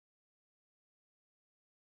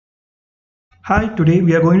Hi, today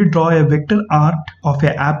we are going to draw a vector art of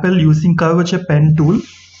an apple using Curvature Pen tool.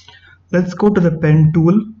 Let's go to the pen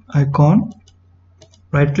tool icon,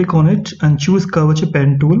 right click on it and choose Curvature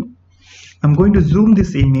Pen tool. I'm going to zoom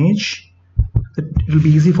this image so it will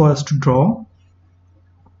be easy for us to draw.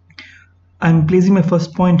 I'm placing my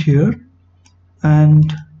first point here,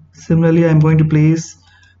 and similarly I'm going to place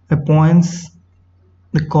my points,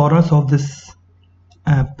 the corners of this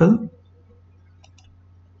apple.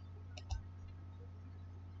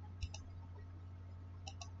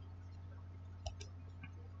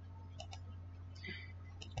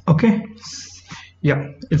 Okay, yeah,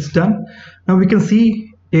 it's done. Now we can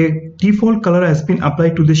see a default color has been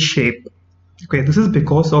applied to this shape. Okay, this is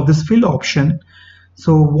because of this fill option.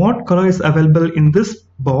 So what color is available in this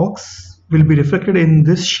box will be reflected in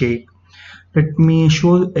this shape. Let me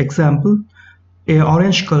show example. A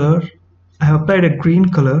orange color, I have applied a green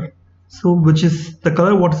color, so which is the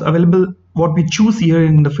color what is available, what we choose here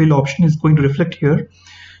in the fill option is going to reflect here.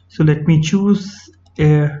 So let me choose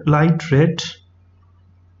a light red.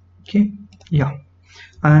 Okay, yeah,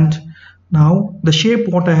 and now the shape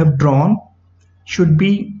what I have drawn should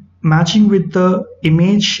be matching with the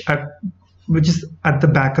image which is at the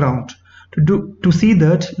background. To see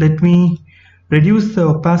that, let me reduce the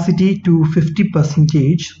opacity to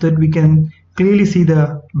 50% so that we can clearly see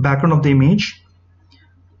the background of the image.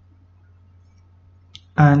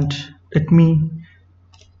 And let me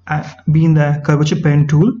be in the Curvature Pen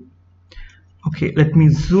tool. Okay, let me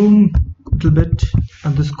zoom a little bit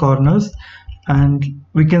at these corners, and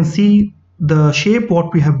we can see the shape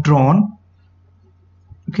what we have drawn.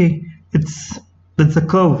 Okay, it's a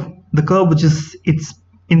curve, the curve which is it's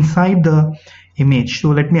inside the image. So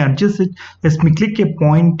let me adjust it. Let me click a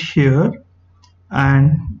point here,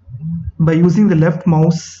 and by using the left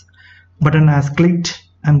mouse button as clicked,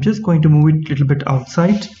 I'm just going to move it a little bit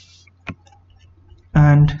outside,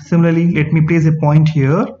 and similarly let me place a point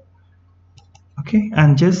here. Okay,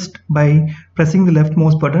 and just by pressing the left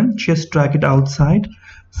mouse button, just drag it outside.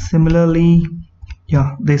 Similarly,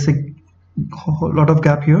 yeah, there's a lot of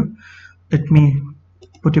gap here. Let me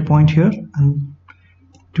put a point here and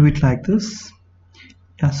do it like this.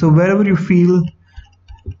 Yeah, so wherever you feel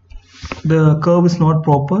the curve is not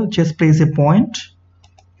proper, just place a point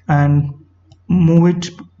and move it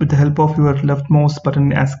with the help of your left mouse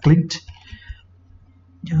button as clicked.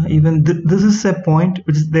 Yeah, even this is a point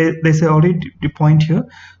which is there's already the point here,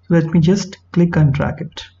 so let me just click and drag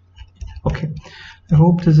it. Okay, I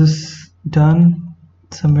hope this is done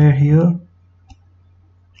somewhere here.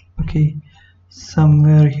 Okay,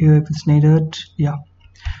 somewhere here if it's needed. Yeah,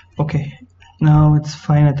 okay, now it's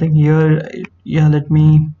fine. I think here, yeah, let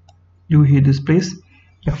me do here this place.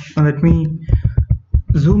 Yeah, now let me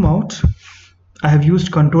zoom out. I have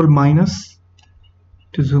used Control minus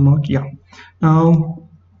to zoom out. Yeah, now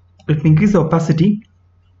let me increase the opacity.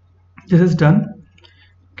 This is done.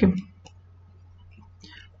 Okay,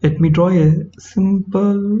 let me draw a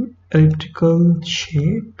simple elliptical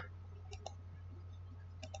shape.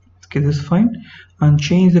 Okay, this is fine, and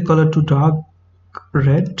change the color to dark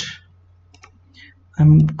red.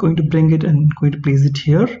 I'm going to bring it and going to place it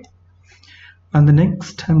here, and the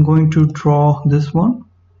next I'm going to draw this one.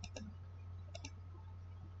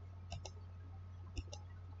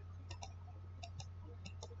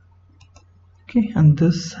 Okay, and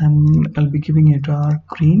this I'll be giving a dark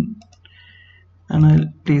green, and I'll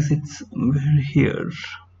place it somewhere here.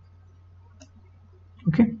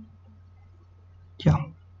 Okay, yeah,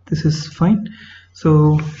 this is fine.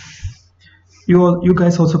 So you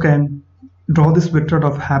guys also can draw this vector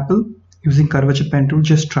of apple using Curvature Pen tool.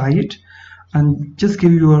 Just try it and just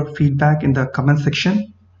give your feedback in the comment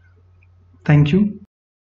section. Thank you.